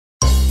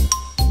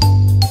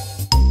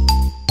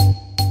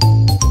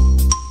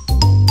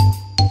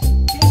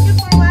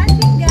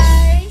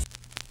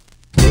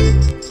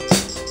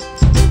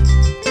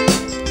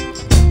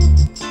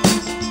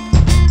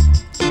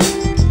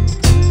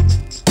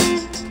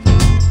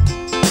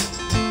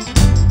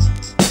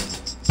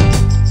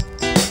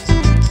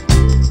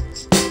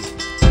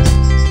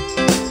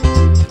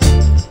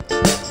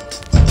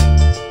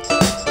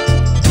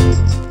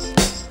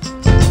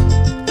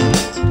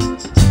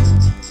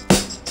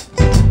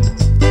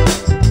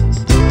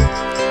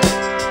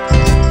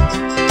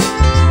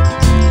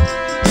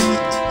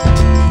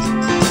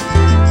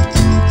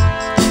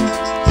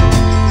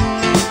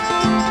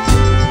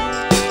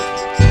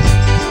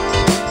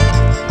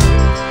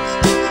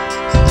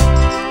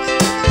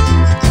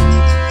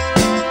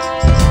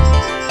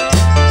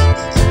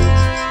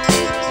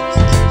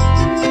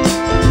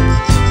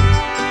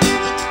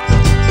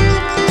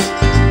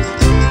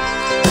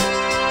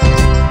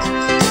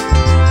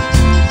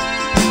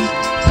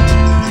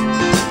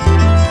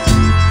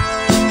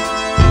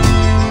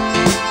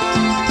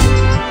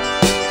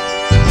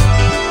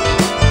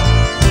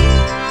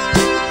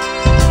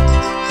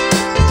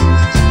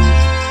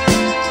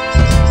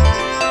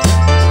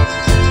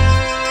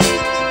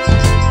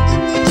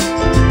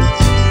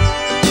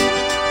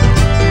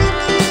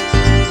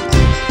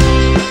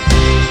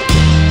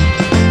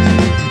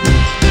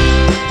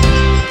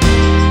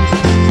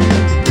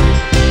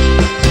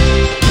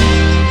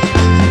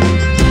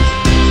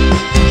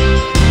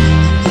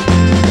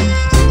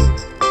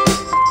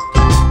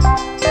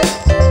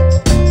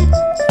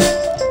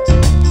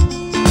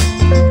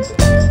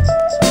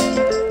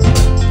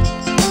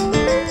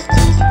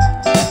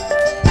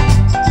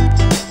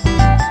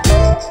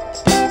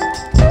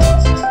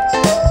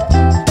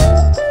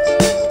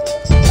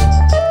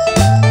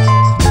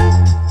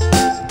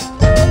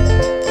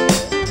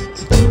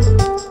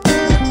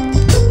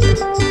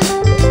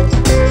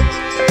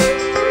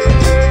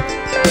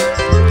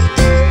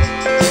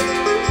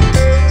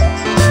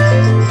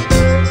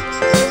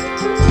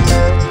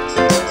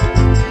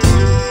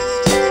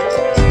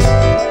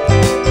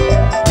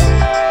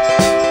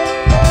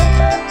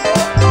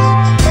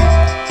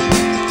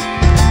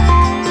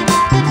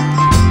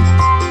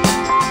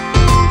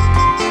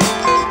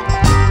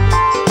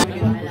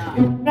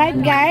Right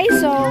guys,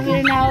 so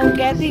we're now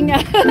getting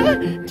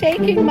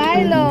taking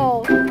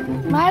Milo.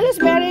 Milo's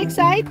very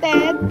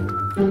excited.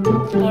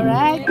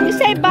 Alright, you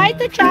say bye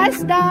to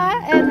Chasda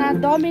and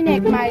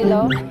Dominic,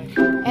 Milo,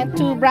 and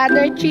to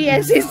brother Chi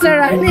and sister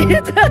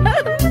Anit.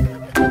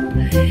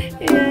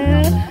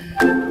 Yeah.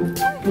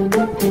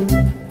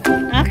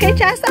 Okay,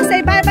 Chasda,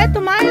 say bye bye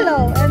to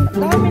Milo and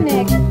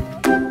Dominic.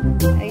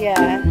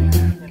 Yeah.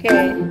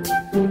 Okay.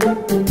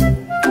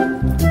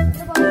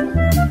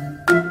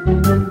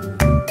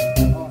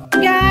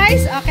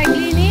 Guys, okay,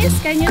 Glynis,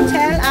 can you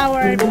tell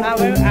our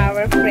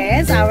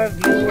friends, our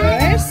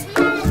viewers?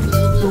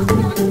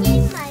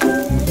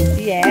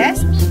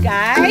 Yes,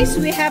 guys,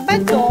 we have a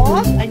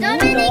dog, a new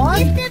dog.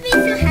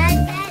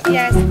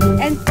 Yes,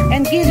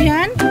 and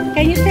Gideon,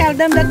 can you tell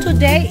them that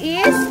today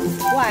is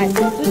what?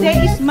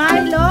 Today is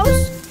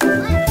Milo's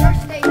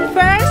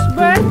first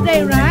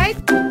birthday, right?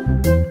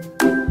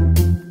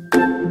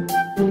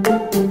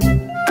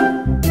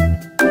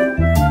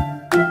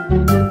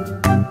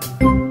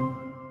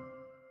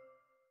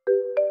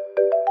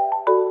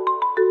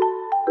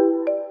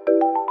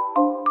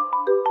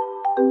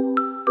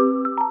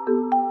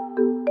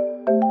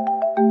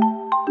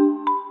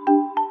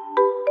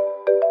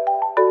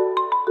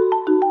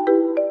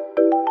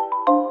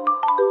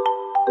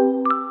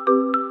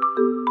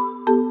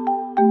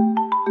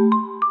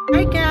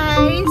 Hi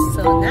guys,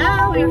 so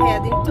now we're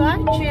heading to our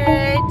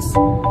church.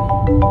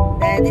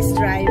 Daddy's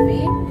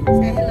driving.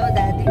 Say hello,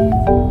 Daddy.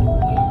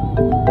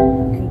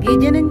 And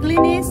Gideon and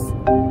Glynis.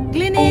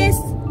 Glynis!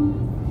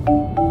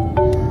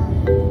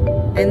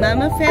 And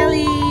Mama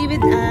Feli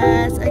with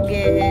us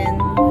again.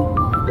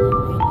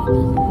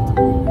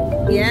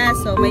 Yeah,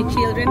 so my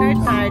children are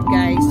tired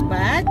guys,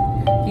 but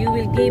you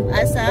will give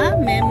us a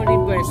memory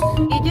verse.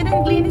 Gideon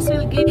and Glynis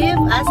will give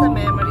us a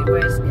memory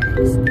verse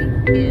guys.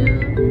 Thank you.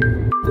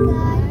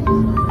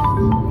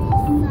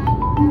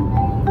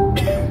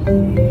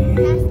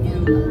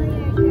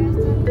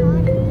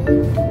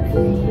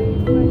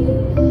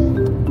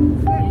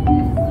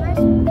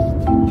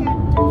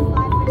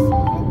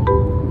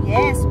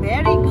 Yes,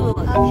 very good.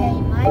 Okay,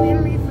 my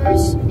memory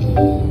verse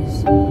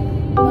is,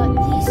 but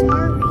these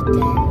are written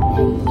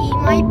that ye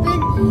might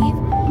believe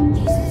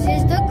Jesus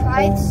is the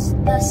Christ,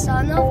 the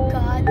Son of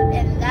God,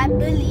 and that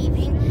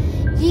believing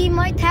ye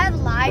might have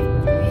life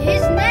through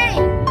his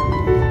name.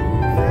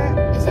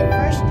 Is it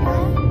First John?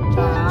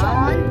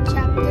 John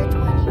chapter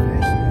 20,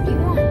 verse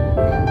 31.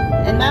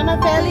 And Mama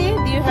Feli,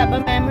 do you have a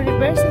memory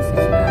verse? Okay.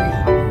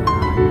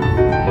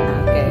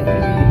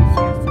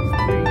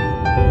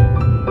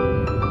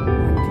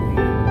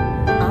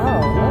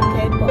 Oh,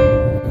 okay po.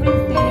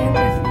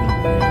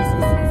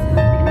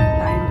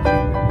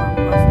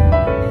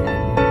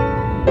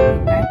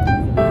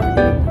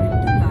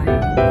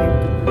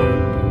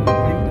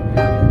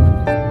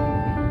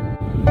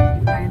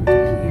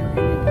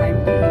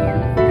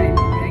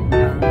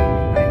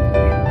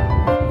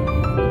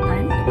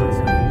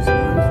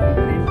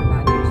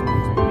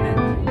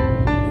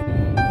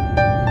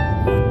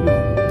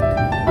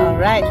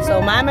 Alright,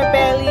 so Mama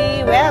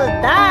Feli, well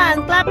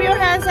done! Clap your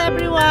hands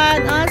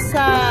everyone!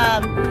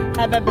 Awesome!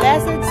 Have a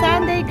blessed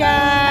Sunday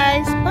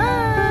guys!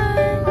 Bye!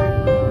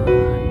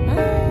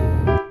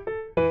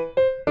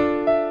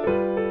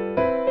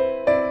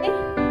 Hey,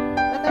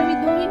 what are we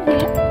doing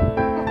here?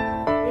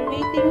 We're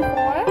waiting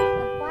for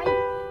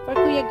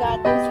Kuya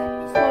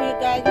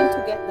Gideon to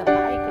get the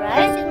bike,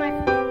 right? This is my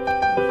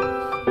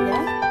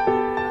Yeah?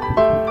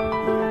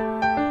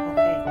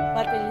 Okay,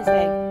 what will you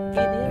say?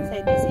 Gideon, say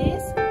this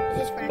is?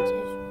 This is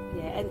Francis.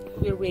 Yeah, and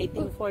we're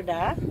waiting for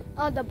the...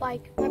 The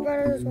bike. My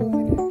brother's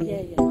over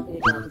there. Yeah, Kuya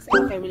Godwin.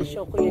 Okay, we'll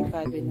show Kuya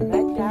Godwin.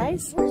 Right,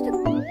 guys? Where's the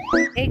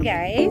bike? Hey,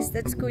 guys,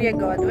 that's Kuya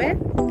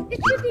Godwin. It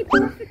should be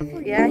perfect for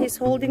you. Yeah, he's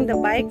holding the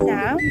bike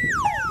now.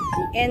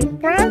 And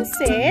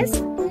Francis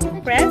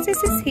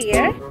is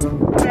here.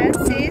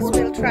 Francis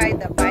will try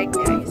the bike,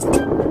 guys.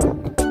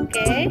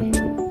 Okay?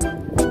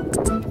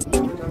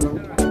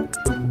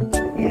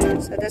 Yeah,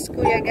 so that's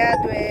Kuya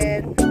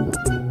Godwin.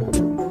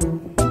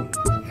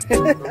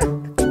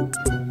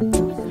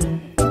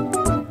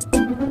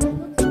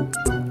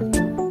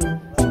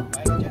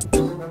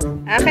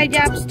 Okay,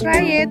 Jobs,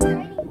 try it.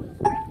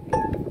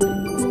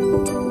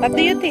 What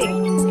do you think?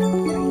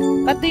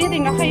 What do you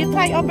think? Okay, you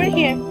try over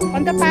here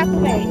on the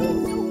pathway.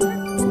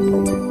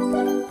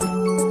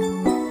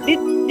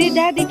 Did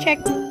Daddy check?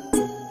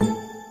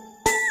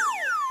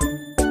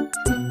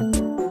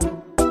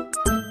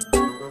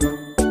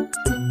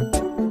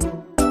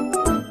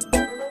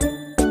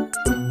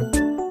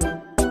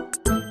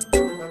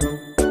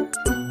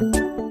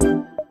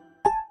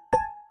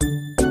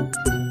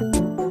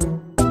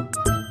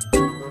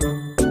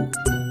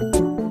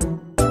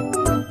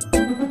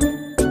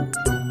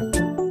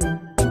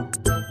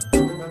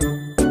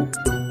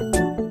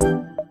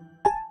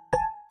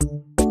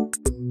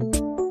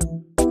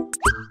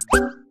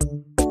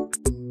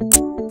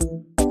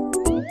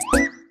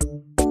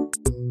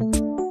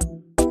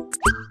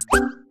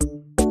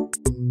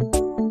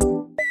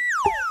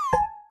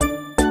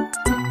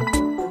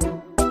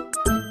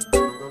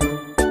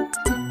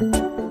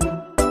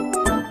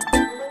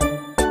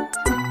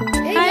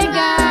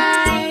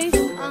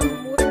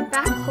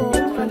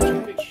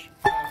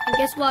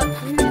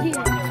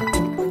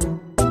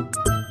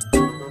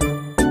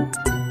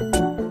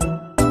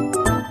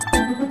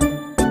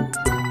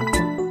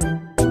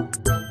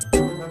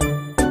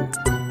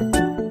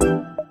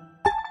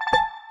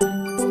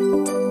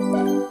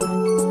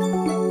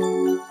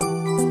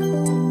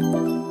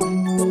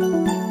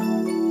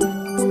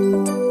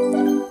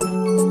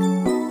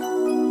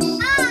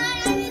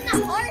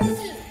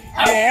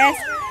 Yes.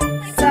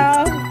 So,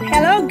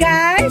 hello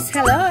guys.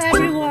 Hello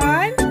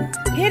everyone.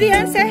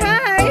 Gideon, say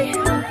hi.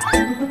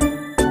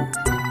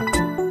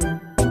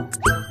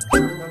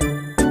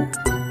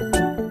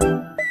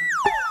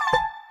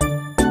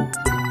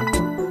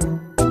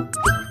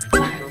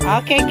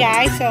 Okay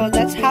guys, so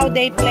that's how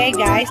they play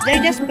guys.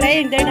 They're just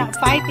playing, they're not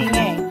fighting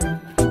eh.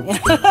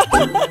 Look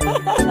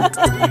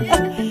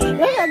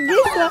at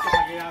this.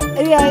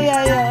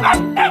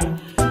 Yeah.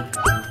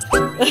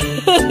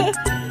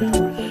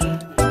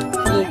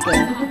 Look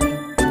at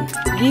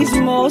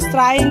Gizmo's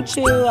trying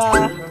to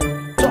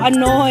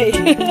annoy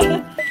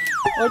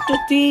or to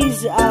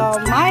tease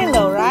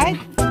Milo, right?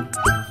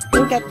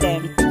 Look at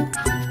them.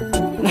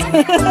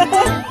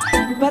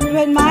 But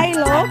when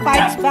Milo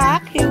fights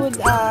back, he would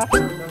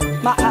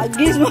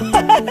Gizmo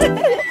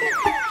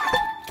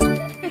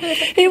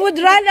he would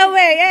run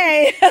away,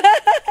 eh?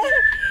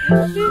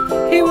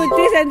 He would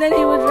tease and then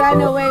he would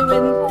run away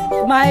when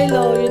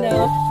Milo, you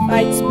know,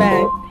 fights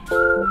back.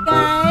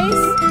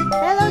 Guys,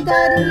 hello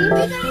Daddy.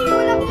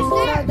 So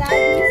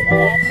Daddy's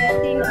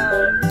petting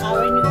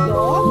our new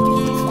dog.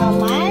 This is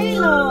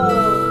Milo.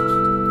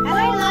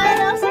 Hello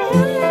Milo, say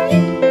hi.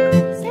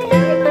 Say hi.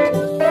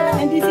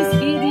 And this is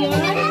Gideon and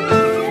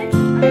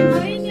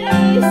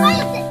Glynis.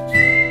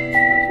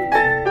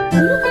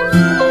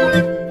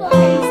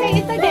 Okay, say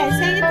it again.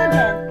 Say it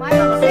again.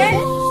 Milo, sit.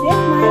 Sit,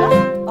 Milo.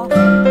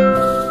 Okay.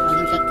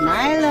 Look at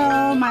Milo.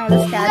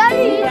 Milo's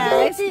catching,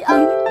 guys.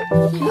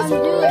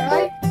 Undo it,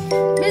 right?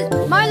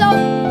 Milo.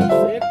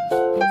 Sit.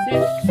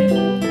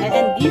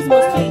 And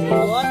Gizmo's drinking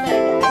water,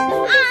 guys.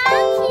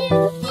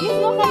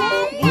 Gizmo, come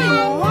on.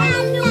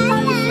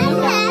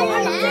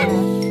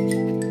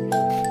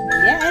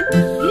 Yeah, and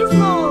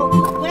Gizmo.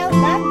 Well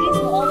done,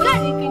 Gizmo. Always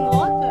drinking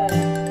water.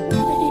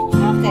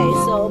 Okay,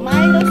 so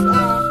Milo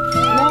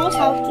knows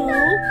how to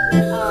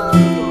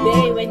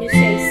obey when you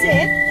say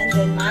sit, and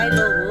then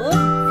Milo would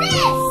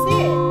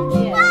sit.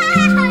 Yeah.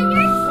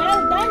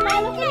 Well done,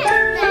 Milo.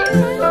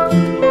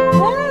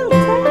 Well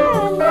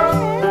done,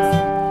 guys.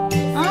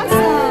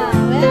 Awesome.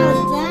 Well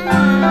done.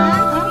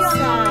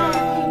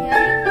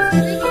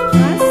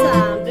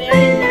 Awesome.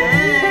 Very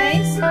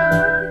nice.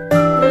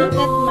 Look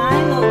at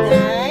Milo,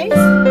 guys.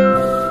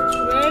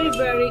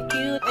 Very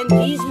cute. And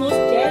Gizmo's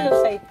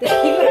jealous, I think.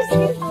 Where's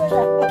Gizmo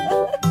now?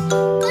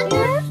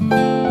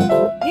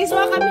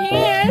 Gizmo, come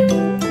here.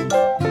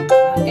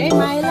 Okay,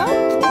 Milo.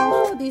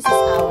 Oh, this is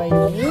our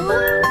new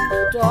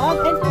dog.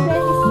 And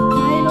today is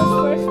Milo's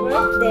first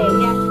birthday.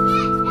 Yeah.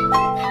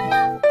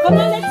 Come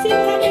on, let's sing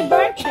happy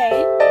birthday.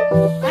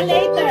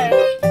 Later.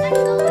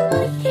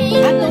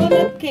 A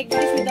donut cake.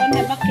 Guys, we don't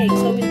have a cake,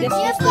 so we just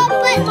use the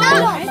donut.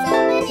 Right?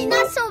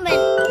 Not so many.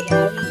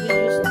 Yeah, we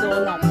use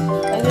donut.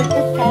 And we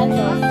put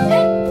candles.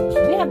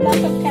 We have lots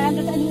of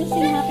candles and we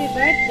sing happy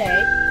birthday.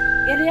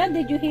 Gideon,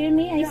 did you hear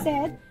me? I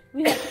said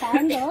we have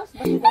candles,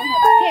 but we don't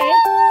have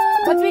cake.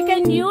 But we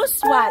can use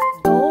what?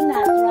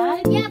 Donut,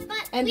 right? Yeah,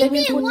 but And we then we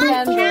need put one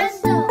candles.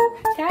 candle.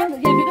 Candle,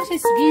 yeah, because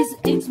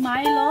it's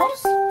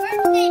Milo's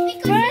Birthday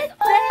because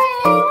birthday.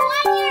 he's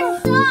 1 year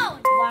old.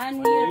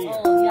 1 year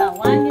old. Yeah,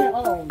 1 year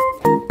old.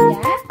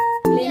 Yeah?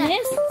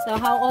 Glynis? So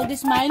how old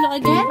is Milo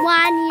again?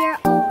 1 year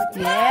old.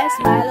 Yes,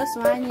 Milo's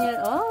 1 year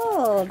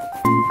old.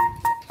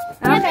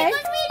 Okay,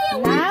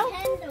 now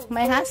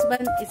my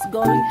husband is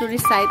going to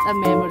recite a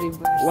memory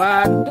verse.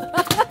 What?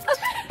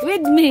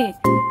 With me.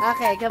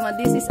 Okay, come on.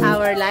 This is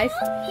our life,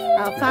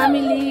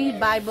 family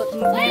Bible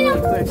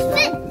memory verse.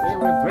 Right?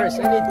 Memory verse.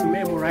 I need to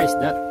memorize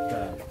that.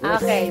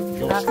 Okay,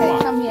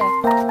 come here.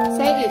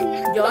 Say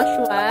it.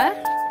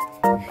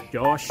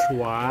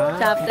 Joshua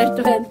chapter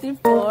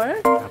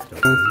 24, Chapter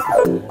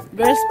 24,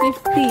 verse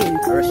 15.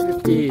 verse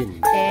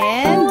 15.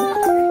 And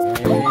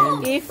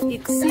And if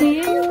it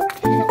seems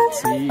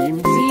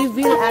seems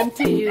evil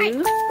unto you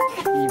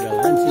evil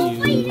unto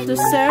you to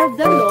serve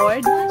the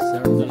Lord,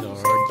 serve the Lord.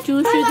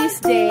 choose you this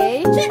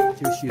day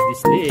Choose you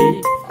this day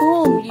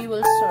whom you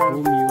will serve,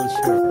 whom you will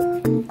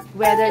serve.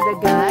 whether the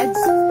gods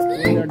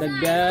Whether the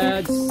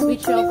gods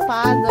which your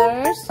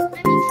fathers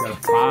your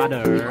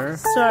father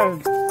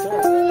served,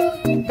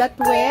 that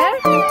were,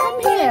 come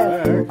here,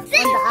 were on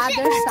the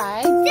other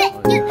side of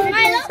the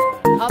flood,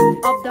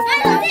 of the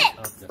flood,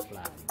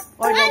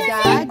 or the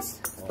gods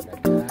or the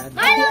gods of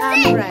the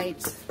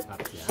Amorites, of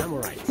the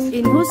Amorites,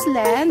 in whose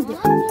land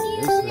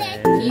whose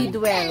land ye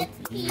dwell.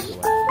 ye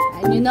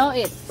dwell. And you know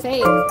it. Say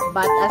it.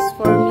 But as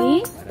for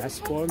me, But as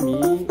for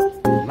me,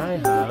 my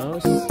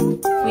house,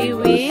 we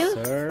will.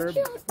 serve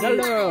the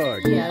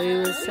Lord. Yeah, we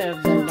will serve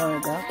the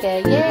Lord.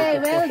 Okay. Yay.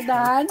 Well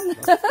done.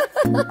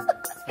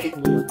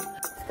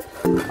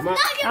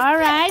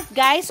 Alright,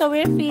 guys. So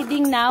we're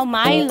feeding now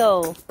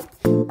Milo.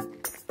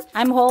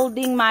 I'm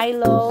holding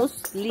Milo's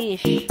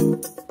leash.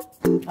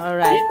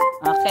 Alright.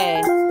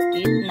 Okay.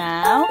 Eat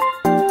now.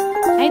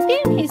 I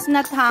think he's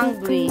not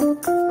hungry.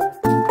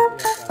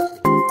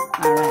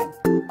 Alright.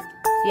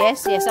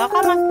 Yes. Oh,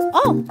 come on.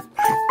 Oh.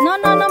 No,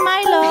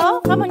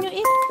 Milo. Come on, you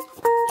eat.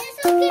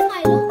 It's okay,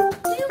 Milo.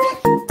 Do you want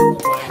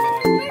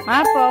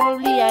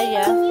Probably,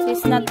 yeah.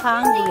 He's not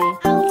hungry.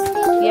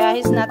 Yeah,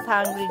 he's not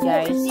hungry,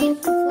 guys.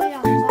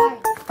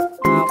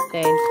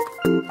 Okay.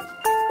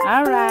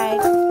 All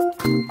right.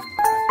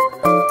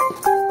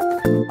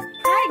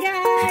 Hi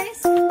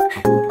guys.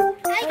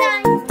 Hi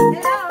guys.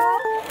 Hello.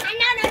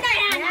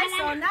 Yes,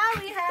 So now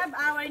we have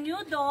our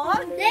new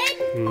dog.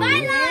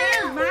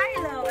 Milo.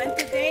 Milo. And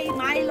today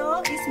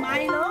Milo is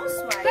Milo's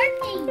what? First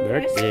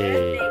Birthday.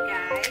 birthday,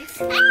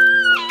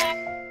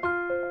 guys.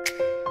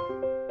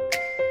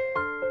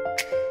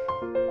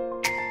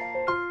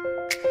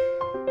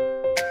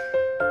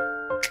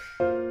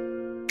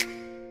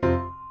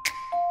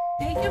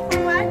 Thank you for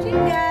watching,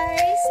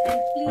 guys.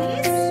 And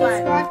please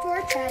Subscribe to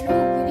our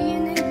channel,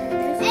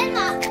 Gideon&Glynis. And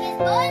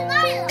Gizmo and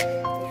Milo.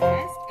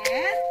 Yes,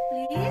 and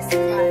please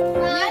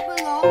Comment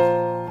below.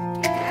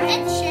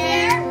 And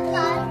share.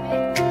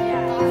 Comment.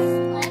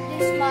 Like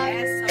this one.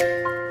 Yes,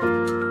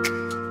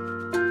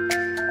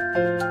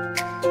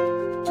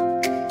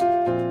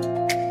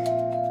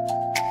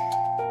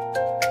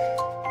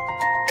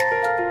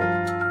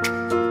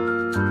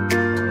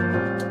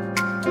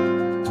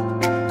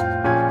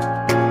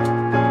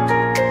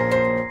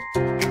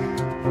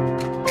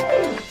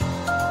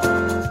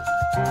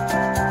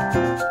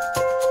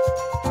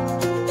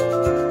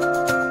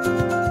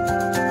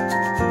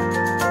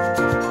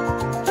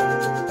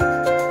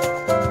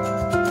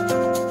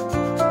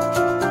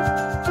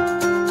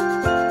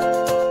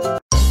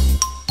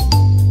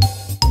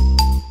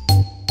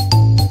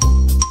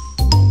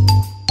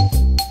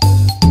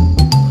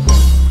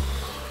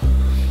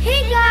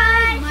 Hey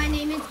guys, my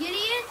name is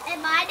Gideon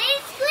and my name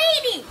is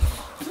Glynis.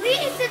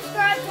 Please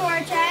subscribe to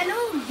our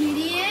channel,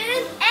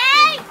 Gideon&Glynis.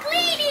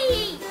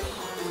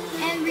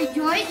 And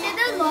rejoice in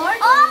the Lord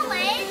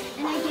always.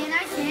 And again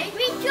I say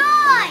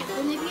rejoice.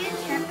 Philippians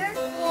chapter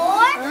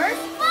 4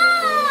 verse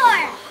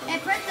 4.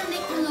 And press the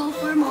link below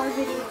for more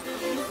videos,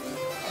 please.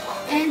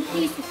 And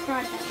please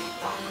subscribe to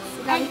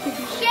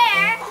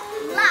share,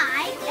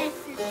 like, and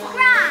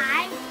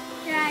subscribe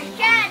to our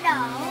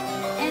channel.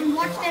 And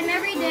watch them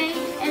every day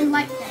and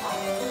like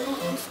them.